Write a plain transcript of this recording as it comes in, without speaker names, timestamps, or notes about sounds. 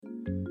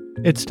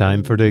It's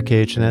time for the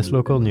KHNS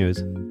Local News.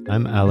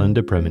 I'm Alan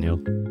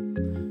DePreminil.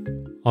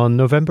 On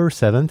November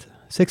 7th,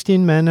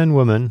 16 men and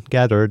women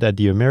gathered at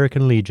the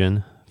American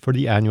Legion for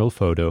the annual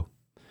photo.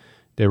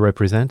 They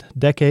represent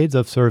decades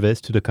of service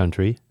to the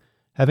country,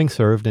 having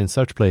served in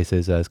such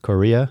places as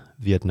Korea,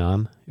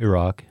 Vietnam,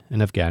 Iraq,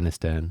 and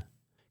Afghanistan.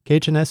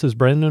 KHNS's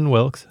Brendan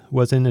Wilkes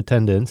was in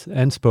attendance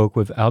and spoke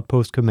with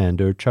Outpost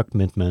Commander Chuck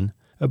Mittman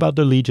about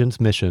the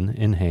Legion's mission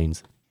in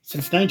Haines.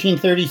 Since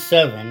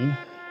 1937,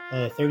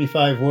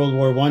 35 World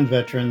War I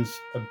veterans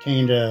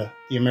obtained the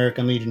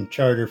American Legion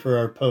Charter for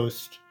our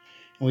post,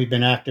 and we've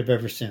been active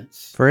ever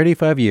since. For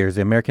 85 years,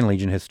 the American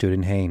Legion has stood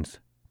in Haines.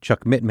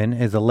 Chuck Mittman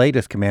is the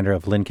latest commander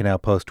of Lincoln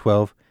Outpost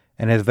 12,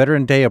 and as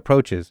Veteran Day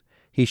approaches,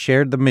 he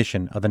shared the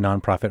mission of the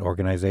nonprofit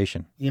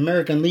organization. The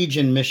American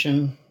Legion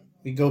mission,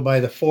 we go by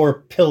the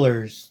 4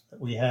 pillars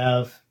that we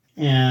have,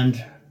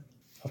 and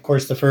of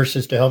course the first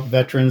is to help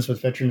veterans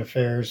with veteran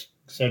affairs,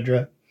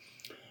 etc.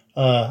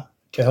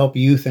 To help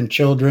youth and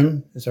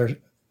children is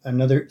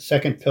another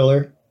second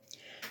pillar.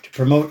 To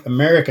promote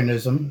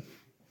Americanism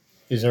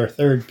is our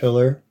third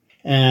pillar.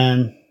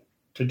 And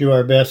to do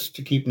our best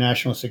to keep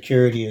national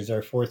security is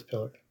our fourth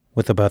pillar.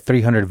 With about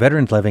 300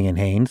 veterans living in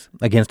Haines,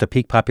 against a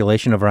peak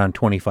population of around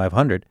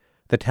 2,500,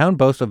 the town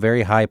boasts a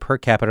very high per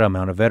capita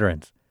amount of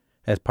veterans.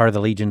 As part of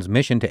the Legion's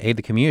mission to aid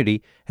the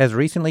community, has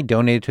recently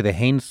donated to the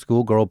Haines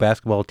schoolgirl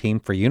basketball team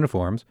for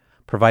uniforms,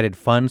 provided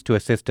funds to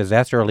assist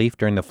disaster relief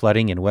during the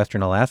flooding in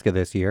western Alaska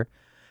this year,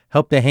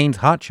 helped the Haines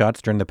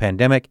Hotshots during the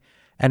pandemic,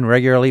 and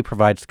regularly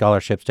provides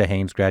scholarships to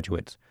Haines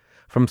graduates.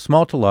 From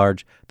small to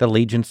large, the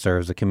Legion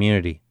serves the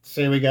community.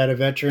 Say we got a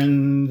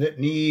veteran that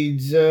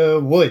needs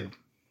wood,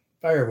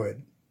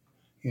 firewood.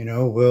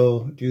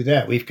 We'll do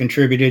that. We've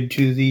contributed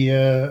to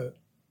the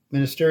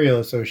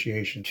Ministerial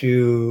Association,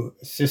 to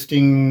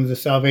assisting the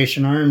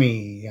Salvation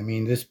Army.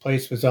 This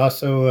place was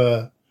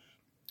also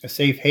a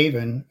safe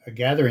haven, a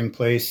gathering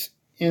place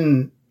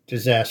in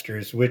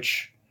disasters,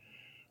 which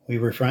we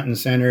were front and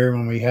center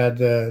when we had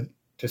the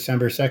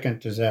December 2nd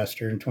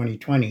disaster in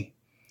 2020.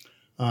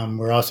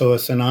 We're also a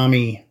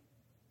tsunami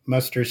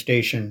muster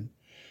station.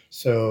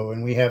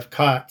 And we have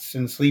cots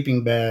and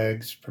sleeping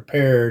bags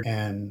prepared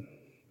and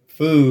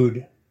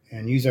food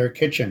and use our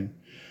kitchen.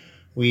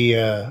 We,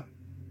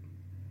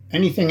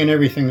 anything and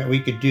everything that we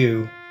could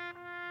do,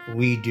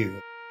 we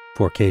do.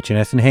 For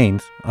KHNS in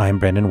Haines, I'm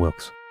Brendan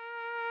Wilkes.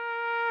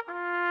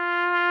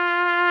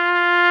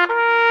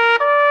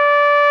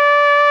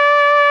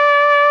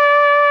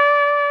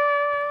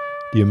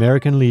 The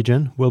American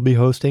Legion will be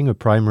hosting a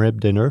prime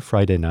rib dinner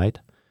Friday night.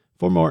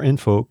 For more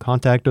info,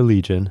 contact the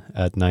Legion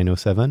at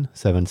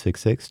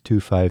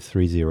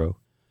 907-766-2530.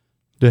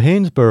 The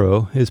Haines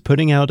Borough is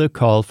putting out a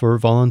call for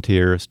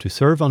volunteers to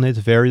serve on its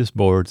various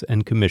boards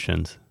and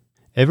commissions.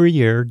 Every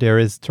year there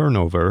is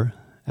turnover,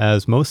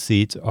 as most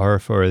seats are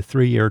for a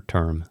 3-year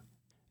term.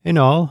 In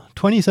all,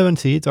 27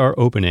 seats are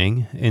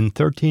opening in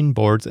 13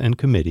 boards and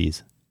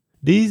committees.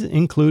 These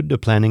include the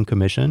Planning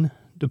Commission,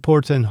 the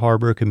Ports and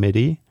Harbor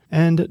Committee,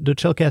 and the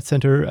Chilkat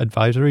Center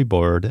Advisory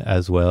Board,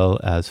 as well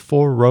as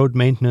 4 road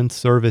maintenance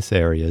service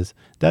areas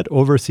that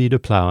oversee the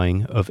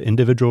plowing of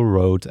individual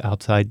roads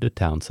outside the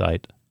town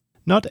site.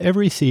 Not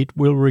every seat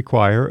will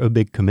require a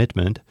big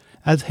commitment,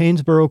 as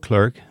Hainesboro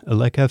Clerk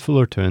Aleka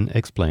Fullerton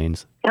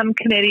explains. Some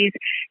committees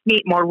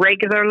meet more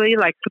regularly,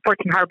 like the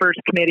Ports and Harbors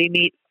Committee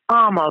meets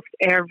almost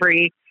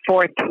every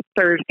 4th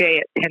Thursday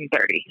at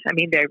 10:30.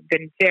 They've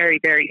been very,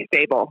 very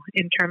stable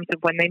in terms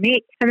of when they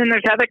meet. And then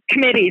there's other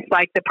committees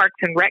like the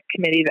Parks and Rec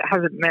Committee that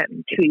hasn't met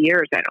in 2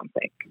 years, I don't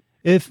think.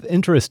 If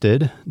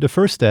interested, the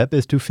first step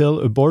is to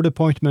fill a board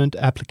appointment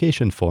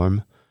application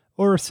form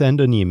or send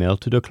an email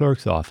to the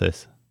clerk's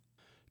office.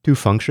 To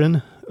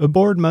function, a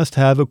board must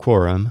have a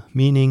quorum,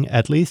 meaning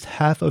at least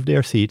half of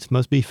their seats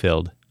must be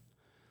filled.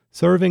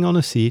 Serving on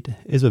a seat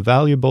is a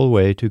valuable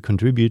way to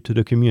contribute to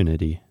the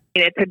community.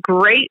 It's a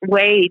great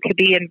way to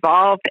be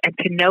involved and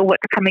to know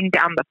what's coming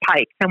down the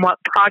pike and what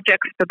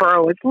projects the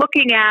borough is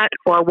looking at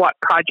or what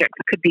projects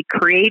could be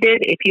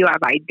created if you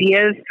have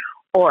ideas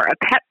or a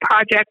pet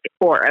project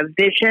or a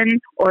vision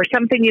or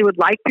something you would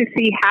like to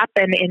see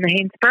happen in the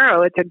Haines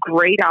Borough. It's a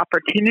great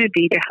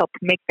opportunity to help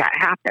make that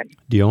happen.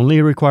 The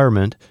only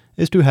requirement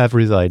is to have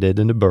resided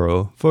in the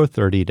borough for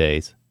 30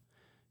 days.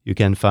 You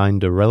can find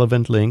the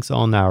relevant links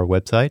on our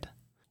website.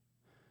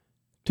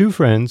 2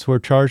 friends were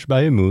charged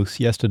by a moose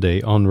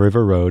yesterday on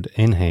River Road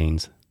in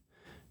Haines.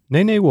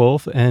 Nene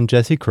Wolf and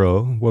Jesse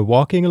Crow were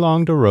walking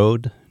along the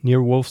road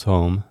near Wolf's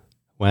home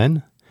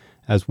when,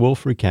 as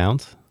Wolf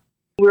recounts,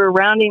 we were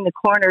rounding the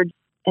corner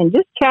and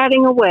just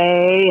chatting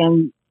away,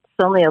 and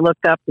suddenly I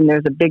looked up and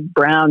there's a big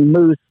brown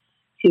moose.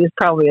 She was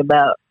probably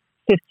about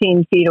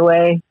 15 feet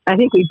away. I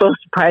think we both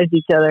surprised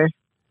each other.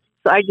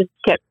 So I just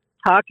kept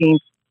talking.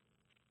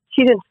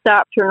 She didn't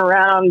stop, turn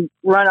around,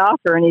 run off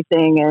or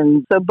anything.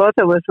 And so both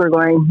of us were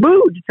going,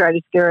 boo, to try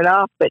to scare it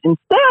off. But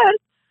instead,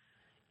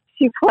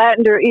 she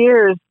flattened her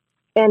ears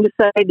and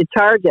decided to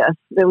charge us.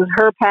 It was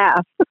her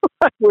path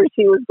where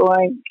she was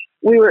going.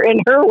 We were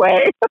in her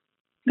way.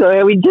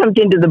 So we jumped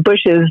into the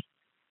bushes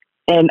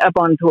and up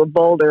onto a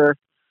boulder.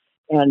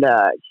 And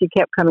she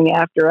kept coming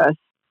after us.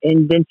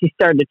 And then she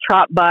started to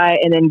trot by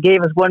and then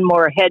gave us one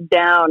more head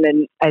down.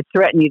 And I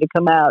threatened you to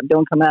come out,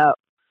 don't come out.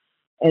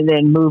 And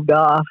then moved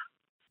off.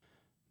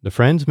 The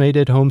friends made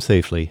it home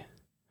safely.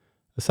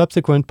 A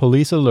subsequent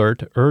police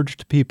alert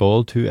urged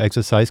people to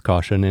exercise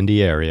caution in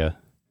the area.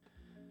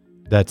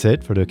 That's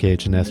it for the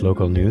KHNS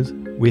local news.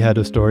 We had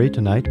a story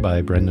tonight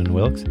by Brendan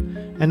Wilkes,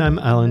 and I'm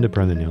Alan de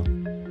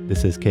Prevenil.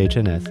 This is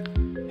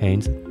KHNS,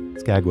 Haines,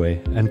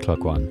 Skagway, and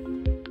Klukwan.